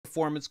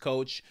performance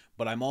coach,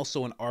 but I'm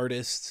also an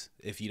artist.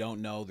 If you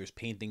don't know, there's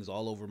paintings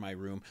all over my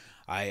room.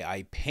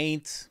 I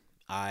paint.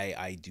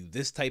 I do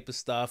this type of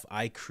stuff.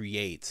 I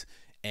create.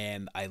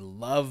 And I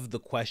love the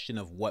question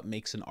of what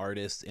makes an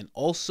artist. And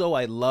also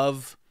I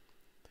love,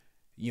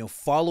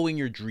 following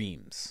your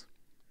dreams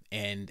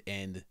and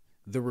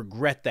the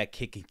regret that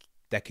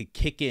could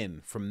kick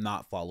in from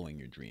not following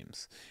your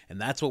dreams. And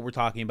that's what we're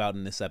talking about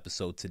in this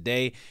episode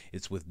today.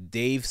 It's with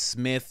Dave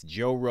Smith,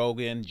 Joe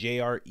Rogan,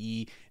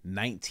 JRE.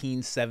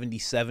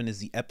 1977 is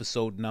the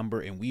episode number,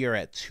 and we are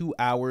at 2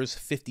 hours,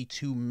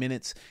 52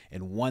 minutes,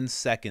 and 1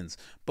 second.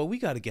 But we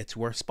got to get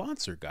to our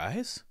sponsor,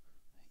 guys.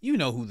 You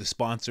know who the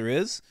sponsor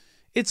is.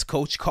 It's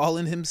Coach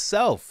Colin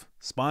himself,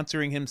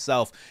 sponsoring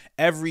himself.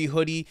 Every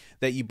hoodie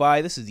that you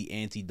buy, this is the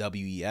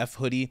anti-WEF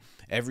hoodie.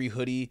 Every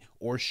hoodie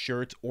or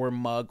shirt or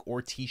mug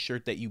or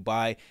t-shirt that you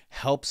buy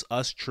helps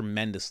us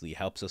tremendously,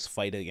 helps us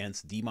fight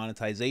against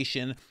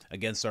demonetization,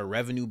 against our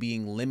revenue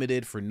being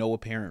limited for no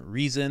apparent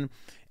reason.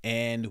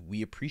 And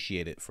we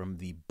appreciate it from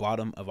the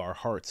bottom of our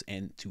hearts.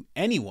 And to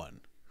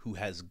anyone who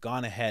has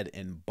gone ahead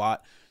and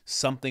bought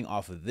something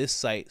off of this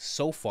site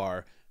so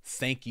far,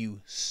 thank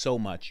you so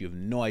much. You have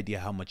no idea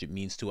how much it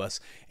means to us.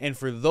 And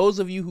for those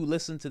of you who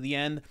listen to the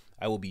end,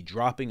 I will be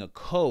dropping a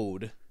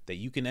code that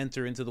you can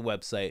enter into the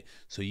website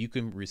so you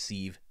can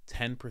receive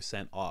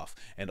 10% off.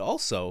 And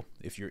also,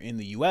 if you're in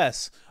the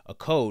US, a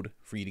code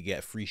for you to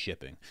get free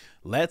shipping.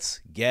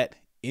 Let's get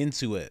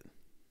into it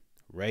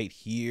right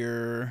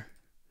here.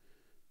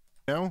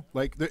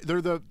 Like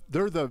they're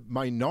the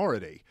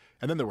minority.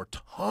 And then there were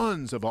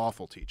tons of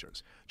awful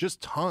teachers,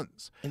 just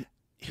tons. And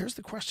here's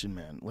the question,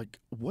 man. Like,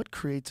 what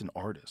creates an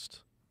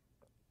artist?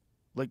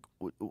 Like,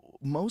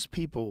 most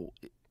people,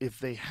 if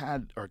they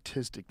had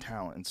artistic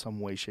talent in some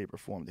way, shape, or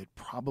form, they'd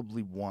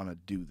probably want to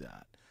do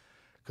that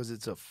because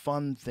it's a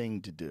fun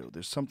thing to do.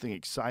 There's something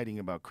exciting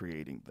about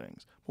creating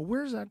things. But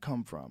where does that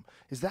come from?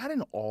 Is that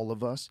in all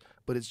of us,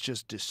 but it's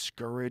just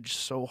discouraged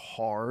so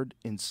hard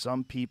in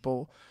some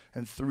people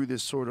and through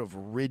this sort of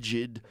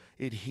rigid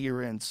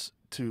adherence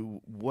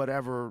to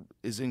whatever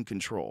is in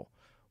control?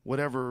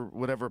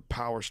 Whatever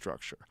power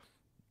structure,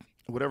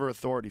 whatever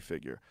authority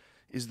figure,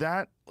 does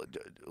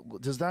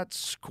that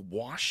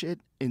squash it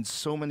in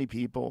so many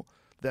people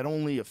that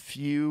only a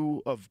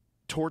few of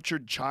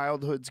tortured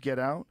childhoods get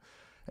out?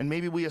 And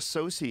maybe we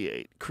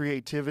associate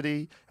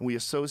creativity and we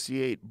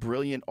associate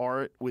brilliant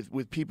art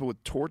with people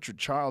with tortured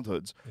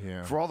childhoods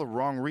for all the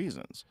wrong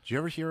reasons. Did you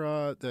ever hear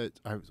that?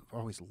 I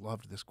always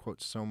loved this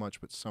quote so much,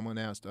 but someone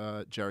asked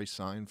Jerry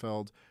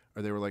Seinfeld,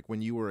 or they were like,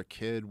 when you were a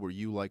kid, were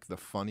you like the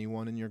funny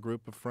one in your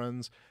group of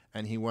friends?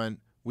 And he went,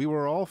 we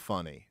were all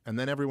funny, and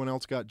then everyone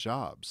else got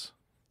jobs.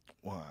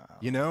 Wow.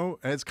 And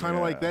it's kind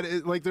of like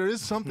that. Like there is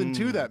something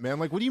to that, man.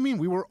 Like, what do you mean?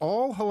 We were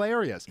all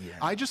hilarious. Yeah.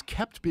 I just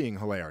kept being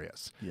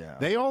hilarious. Yeah.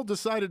 They all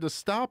decided to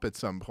stop at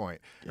some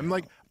point. Yeah. I'm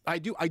like, I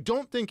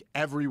don't think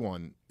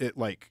everyone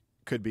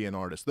could be an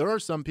artist. There are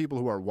some people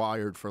who are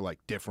wired for like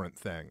different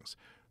things.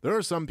 There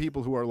are some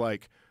people who are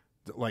like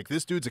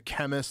this dude's a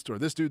chemist, or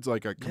this dude's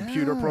like a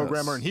computer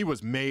programmer, and he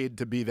was made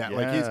to be that.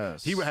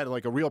 Like he had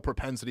like a real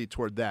propensity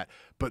toward that.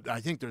 But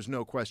I think there's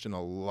no question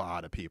a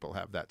lot of people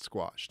have that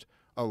squashed.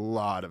 A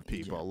lot of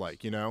people,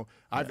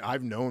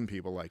 I've known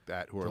people like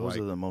that who are Those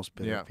are the most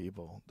bitter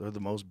people. They're the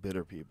most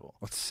bitter people.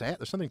 It's sad.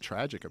 There's something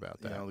tragic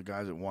about that. The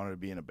guys that wanted to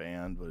be in a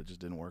band, but it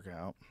just didn't work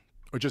out.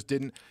 Or just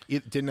didn't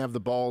have the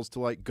balls to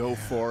like go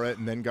for it,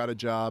 and then got a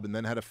job, and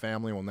then had a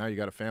family. Well, now you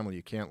got a family,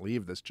 you can't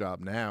leave this job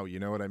now. You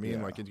know what I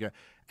mean?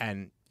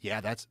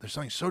 Yeah. There's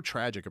something so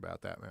tragic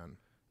about that, man.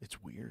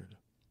 It's weird.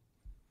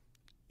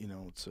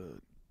 It's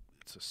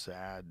a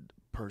sad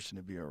person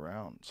to be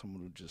around.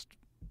 Someone who just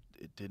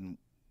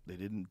they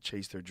didn't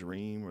chase their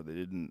dream, or they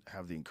didn't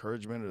have the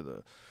encouragement,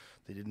 or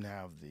they didn't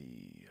have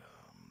the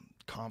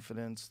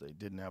confidence. They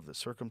didn't have the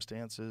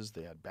circumstances.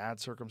 They had bad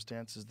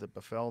circumstances that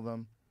befell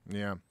them.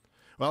 Yeah.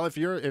 Well, if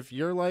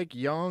you're like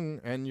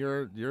young and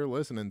you're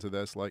listening to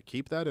this, like,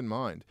 keep that in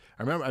mind.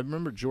 I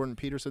remember Jordan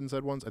Peterson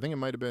said once, I think it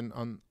might have been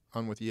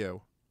on with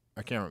you.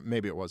 I can't remember,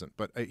 maybe it wasn't,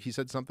 but he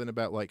said something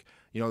about like,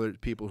 there's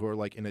people who are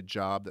like in a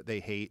job that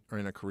they hate or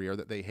in a career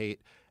that they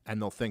hate,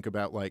 and they'll think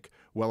about like,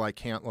 well, I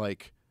can't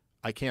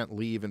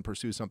leave and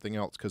pursue something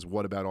else because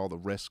what about all the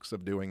risks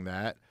of doing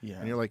that? Yeah.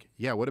 And you're like,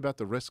 yeah, what about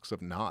the risks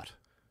of not?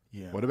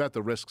 Yeah. What about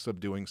the risks of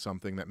doing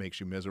something that makes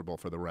you miserable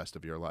for the rest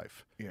of your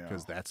life? Yeah.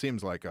 Because that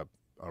seems like a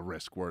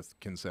risk worth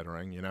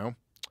considering, I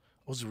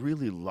was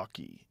really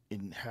lucky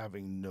in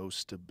having no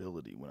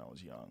stability when I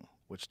was young,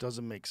 which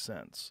doesn't make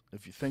sense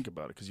if you think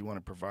about it, because you want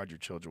to provide your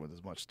children with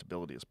as much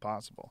stability as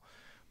possible.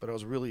 But I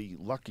was really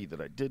lucky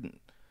that I didn't,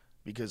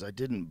 because I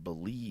didn't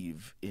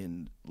believe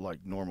in like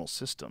normal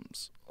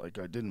systems. Like,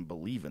 I didn't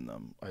believe in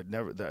them.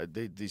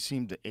 They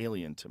seemed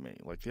alien to me.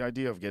 Like, the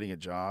idea of getting a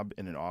job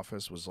in an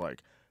office was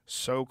like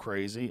so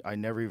crazy, I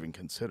never even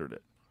considered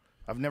it.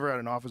 I've never had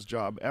an office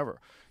job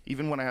ever.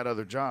 Even when I had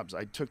other jobs,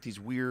 I took these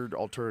weird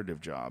alternative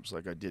jobs.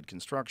 Like, I did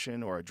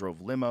construction, or I drove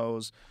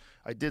limos.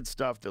 I did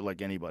stuff that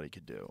like anybody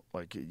could do.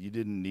 Like, you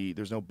didn't need,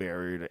 there's no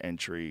barrier to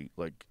entry.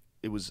 Like,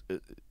 it was,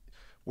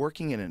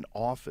 Working in an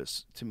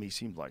office to me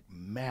seemed like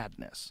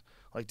madness.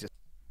 Like just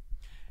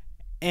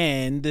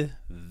And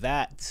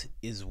that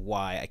is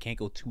why I can't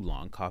go too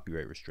long,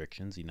 copyright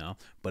restrictions,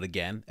 But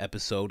again,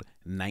 episode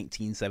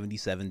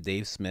 1977,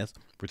 Dave Smith.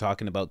 We're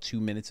talking about 2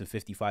 minutes and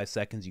 55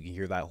 seconds. You can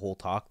hear that whole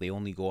talk. They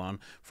only go on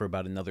for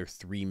about another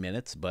 3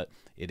 minutes, but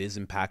it is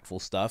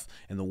impactful stuff.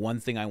 And the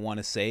one thing I want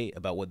to say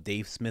about what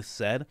Dave Smith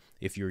said,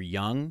 if you're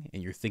young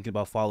and you're thinking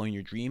about following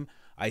your dream,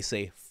 I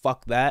say,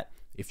 fuck that.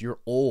 If you're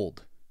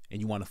old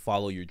and you want to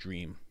follow your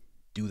dream,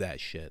 do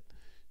that shit.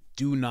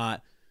 Do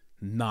not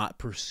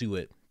pursue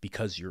it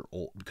because you're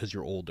old, because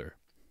you're older.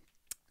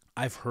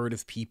 I've heard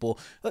of people,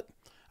 look,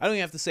 I don't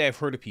even have to say I've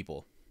heard of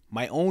people.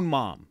 My own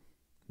mom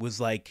was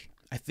like,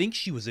 I think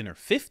she was in her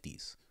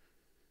 50s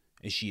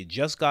and she had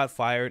just got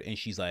fired, and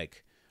she's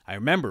like, I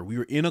remember we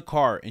were in a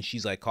car and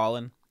she's like,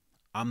 Colin,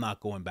 I'm not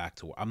going back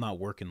to work. I'm not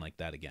working like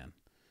that again.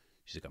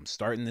 She's like, I'm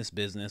starting this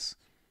business.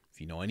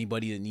 If you know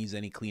anybody that needs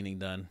any cleaning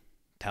done,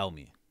 tell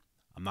me.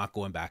 I'm not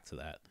going back to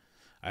that.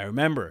 I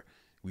remember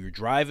we were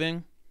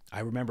driving.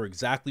 I remember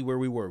exactly where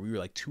we were. We were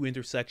like 2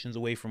 intersections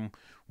away from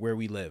where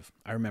we live.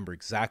 I remember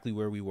exactly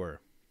where we were.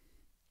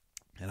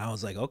 And I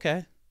was like,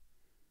 okay.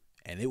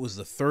 And it was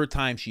the 3rd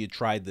time she had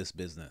tried this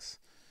business.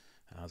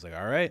 And I was like,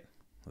 all right,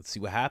 let's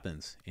see what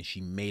happens. And she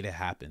made it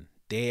happen.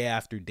 Day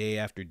after day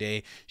after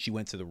day, she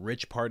went to the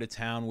rich part of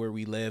town where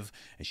we live,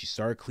 and she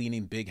started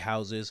cleaning big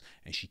houses,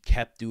 and she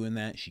kept doing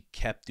that. She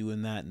kept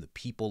doing that, and the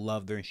people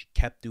loved her, and she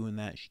kept doing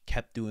that. She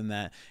kept doing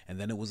that. And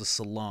then it was a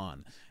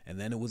salon, and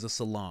then it was a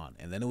salon,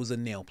 and then it was a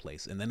nail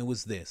place, and then it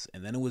was this,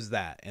 and then it was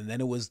that, and then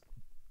it was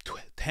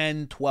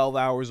 10, 12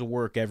 hours of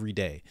work every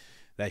day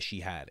that she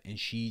had, and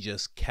she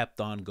just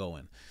kept on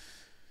going.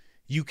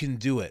 You can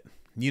do it.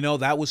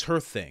 That was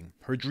her thing.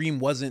 Her dream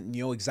wasn't,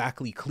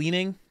 exactly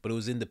cleaning, but it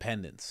was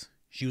independence.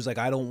 She was like,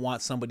 I don't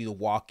want somebody to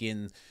walk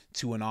in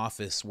to an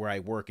office where I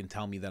work and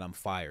tell me that I'm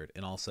fired,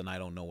 and all of a sudden I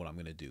don't know what I'm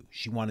going to do.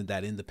 She wanted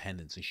that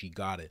independence, and she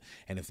got it.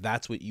 And if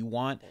that's what you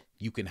want,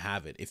 you can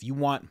have it. If you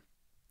want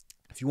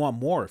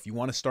more, if you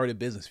want to start a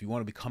business, if you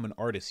want to become an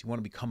artist, you want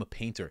to become a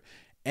painter,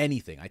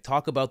 anything. I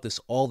talk about this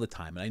all the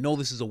time, and I know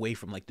this is away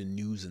from like the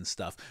news and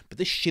stuff, but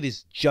this shit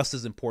is just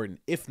as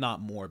important, if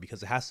not more,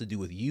 because it has to do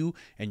with you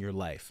and your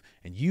life.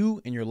 And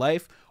you and your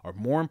life are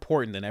more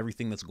important than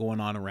everything that's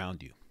going on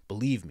around you.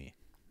 Believe me.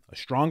 A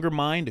stronger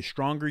mind, a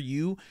stronger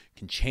you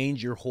can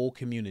change your whole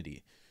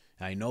community.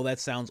 And I know that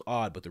sounds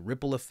odd, but the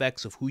ripple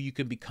effects of who you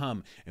can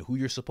become and who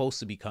you're supposed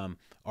to become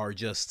are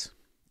just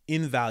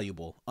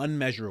invaluable,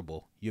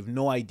 unmeasurable. You have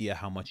no idea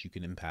how much you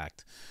can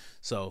impact.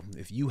 So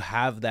if you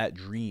have that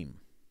dream,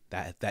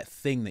 that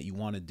thing that you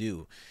want to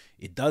do,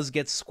 it does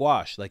get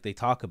squashed like they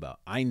talk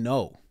about. I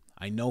know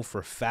for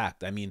a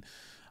fact. I mean,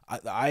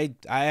 I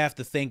have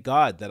to thank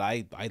God that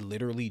I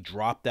literally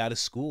dropped out of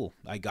school.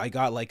 I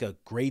got like a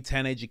grade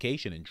 10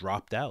 education and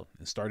dropped out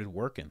and started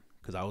working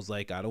because I was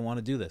like, I don't want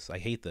to do this. I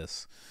hate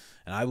this.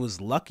 And I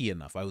was lucky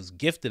enough, I was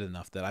gifted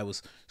enough that I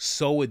was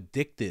so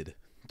addicted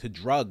to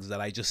drugs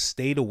that I just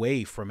stayed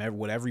away from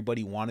what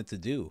everybody wanted to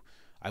do.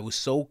 I was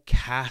so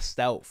cast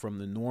out from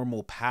the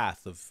normal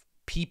path of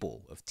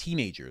people, of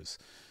teenagers,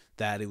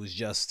 that it was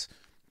just,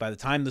 by the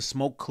time the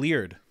smoke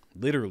cleared,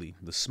 literally,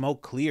 the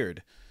smoke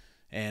cleared,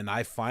 and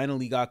I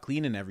finally got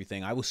clean and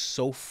everything, I was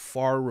so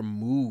far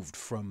removed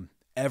from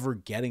ever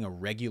getting a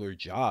regular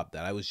job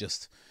that I was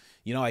just,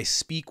 I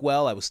speak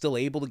well. I was still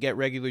able to get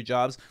regular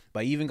jobs, but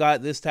I even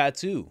got this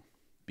tattoo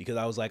because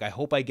I was like, I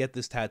hope I get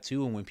this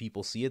tattoo, and when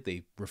people see it,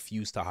 they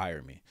refuse to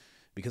hire me,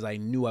 because I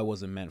knew I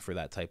wasn't meant for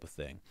that type of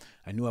thing.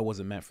 I knew I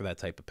wasn't meant for that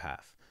type of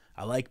path.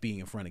 I like being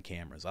in front of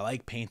cameras. I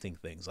like painting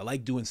things. I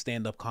like doing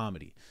stand-up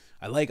comedy.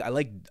 I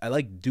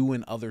like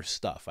doing other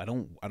stuff. I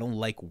don't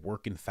like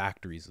working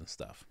factories and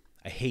stuff.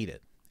 I hate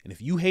it. And if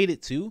you hate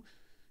it too,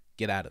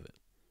 get out of it.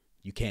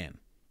 You can.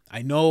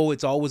 I know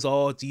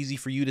it's easy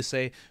for you to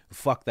say,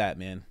 fuck that,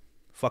 man.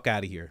 Fuck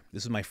out of here.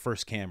 This is my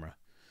first camera.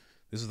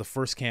 This is the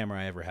first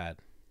camera I ever had.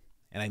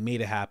 And I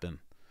made it happen.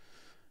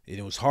 And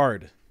it was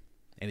hard.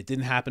 And it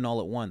didn't happen all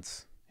at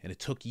once. And it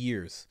took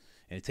years.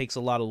 And it takes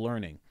a lot of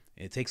learning.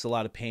 And it takes a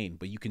lot of pain.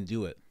 But you can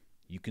do it.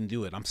 You can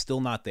do it. I'm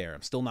still not there.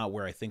 I'm still not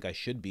where I think I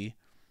should be.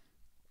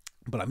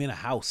 But I'm in a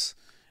house.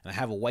 And I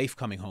have a wife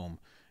coming home.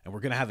 And we're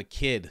going to have a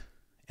kid.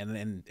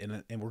 And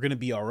we're going to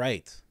be all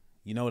right.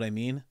 You know what I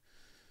mean?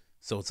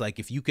 So it's like,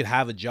 if you could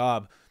have a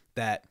job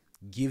that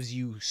gives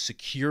you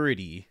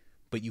security,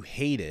 but you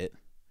hate it,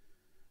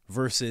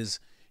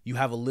 versus you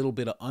have a little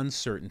bit of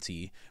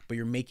uncertainty, but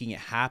you're making it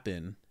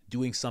happen,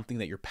 doing something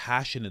that you're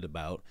passionate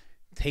about,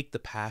 take the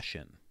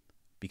passion,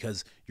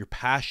 because your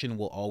passion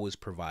will always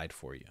provide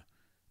for you.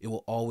 It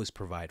will always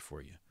provide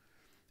for you.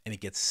 And it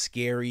gets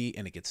scary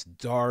and it gets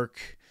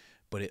dark,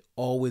 but it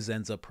always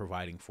ends up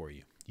providing for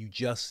you. You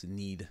just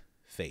need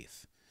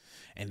faith.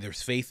 And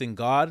there's faith in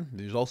God.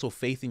 There's also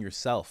faith in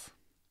yourself.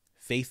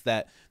 Faith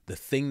that the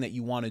thing that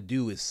you want to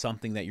do is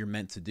something that you're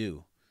meant to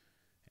do,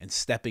 and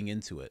stepping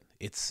into it.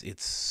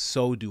 It's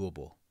so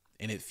doable,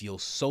 and it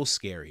feels so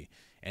scary,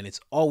 and it's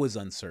always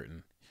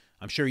uncertain.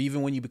 I'm sure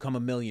even when you become a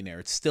millionaire,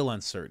 it's still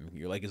uncertain.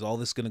 You're like, is all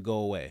this going to go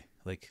away?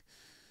 Like,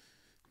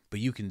 but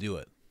you can do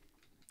it.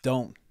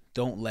 Don't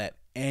let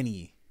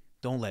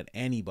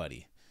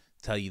anybody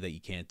tell you that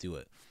you can't do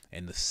it.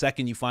 And the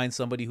second you find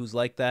somebody who's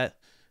like that,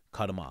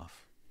 cut them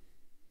off.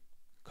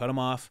 Cut them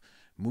off.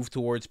 Move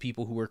towards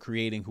people who are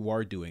creating, who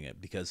are doing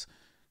it, because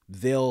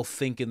they'll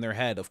think in their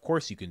head, of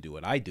course you can do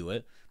it. I do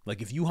it.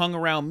 Like if you hung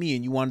around me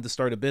and you wanted to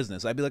start a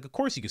business, I'd be like, of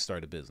course you can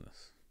start a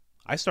business.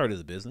 I started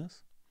a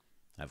business.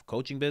 I have a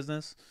coaching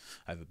business.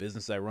 I have a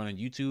business I run on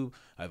YouTube.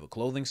 I have a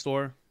clothing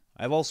store.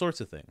 I have all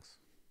sorts of things.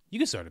 You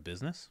can start a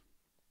business.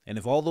 And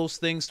if all those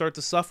things start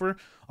to suffer,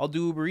 I'll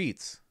do Uber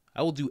Eats.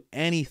 I will do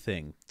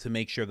anything to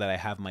make sure that I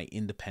have my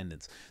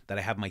independence, that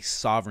I have my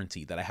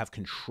sovereignty, that I have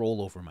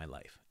control over my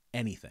life.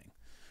 Anything.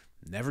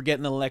 Never get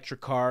an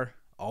electric car.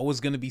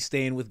 Always going to be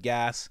staying with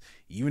gas,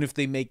 even if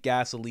they make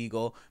gas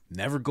illegal.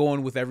 Never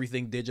going with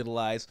everything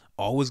digitalized.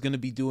 Always going to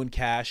be doing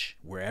cash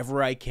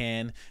wherever I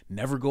can.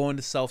 Never going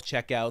to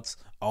self-checkouts.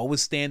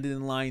 Always standing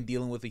in line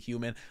dealing with a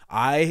human.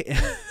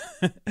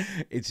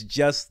 It's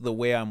just the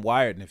way I'm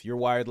wired. And if you're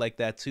wired like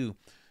that too,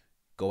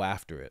 go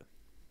after it.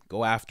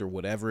 Go after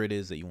whatever it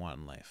is that you want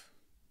in life.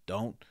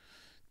 Don't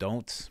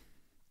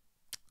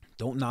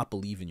not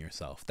believe in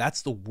yourself.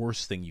 That's the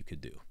worst thing you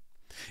could do.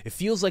 It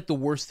feels like the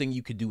worst thing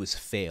you could do is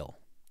fail.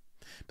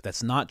 But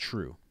that's not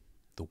true.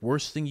 The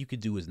worst thing you could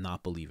do is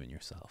not believe in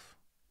yourself.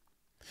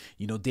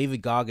 You know,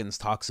 David Goggins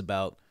talks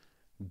about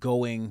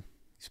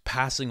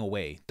passing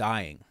away,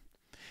 dying,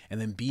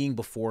 and then being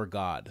before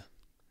God.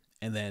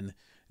 And then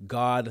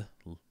God,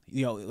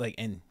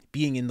 and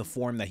being in the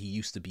form that he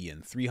used to be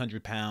in,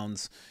 300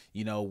 pounds,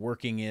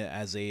 working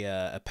as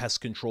a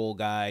pest control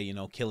guy,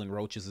 killing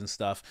roaches and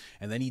stuff.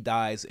 And then he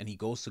dies and he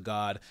goes to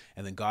God,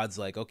 and then God's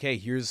like, okay,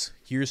 here's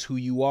who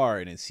you are.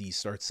 And he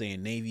starts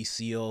saying Navy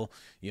SEAL,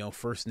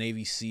 first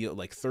Navy SEAL,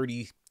 like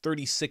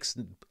 36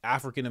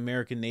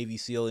 African-American Navy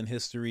SEAL in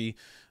history,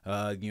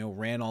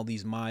 ran all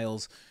these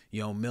miles,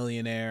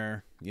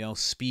 millionaire,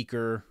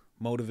 speaker,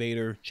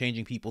 motivator,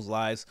 changing people's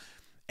lives.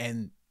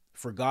 And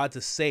for God to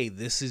say,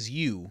 this is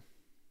you,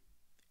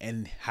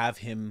 and have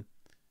him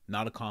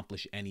not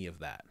accomplish any of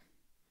that.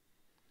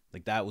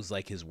 Like that was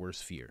like his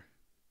worst fear.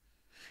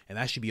 And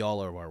that should be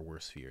all of our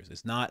worst fears.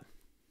 It's not,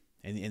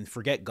 and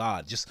forget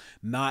God, just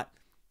not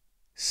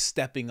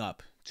stepping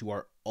up to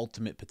our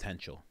ultimate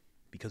potential,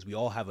 because we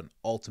all have an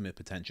ultimate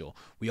potential.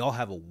 We all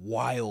have a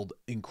wild,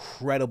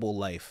 incredible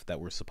life that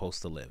we're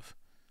supposed to live.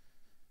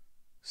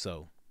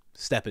 So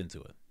step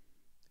into it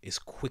as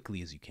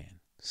quickly as you can.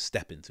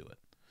 Step into it.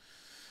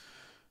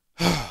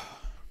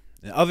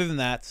 And other than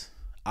that,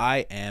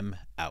 I am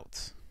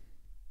out.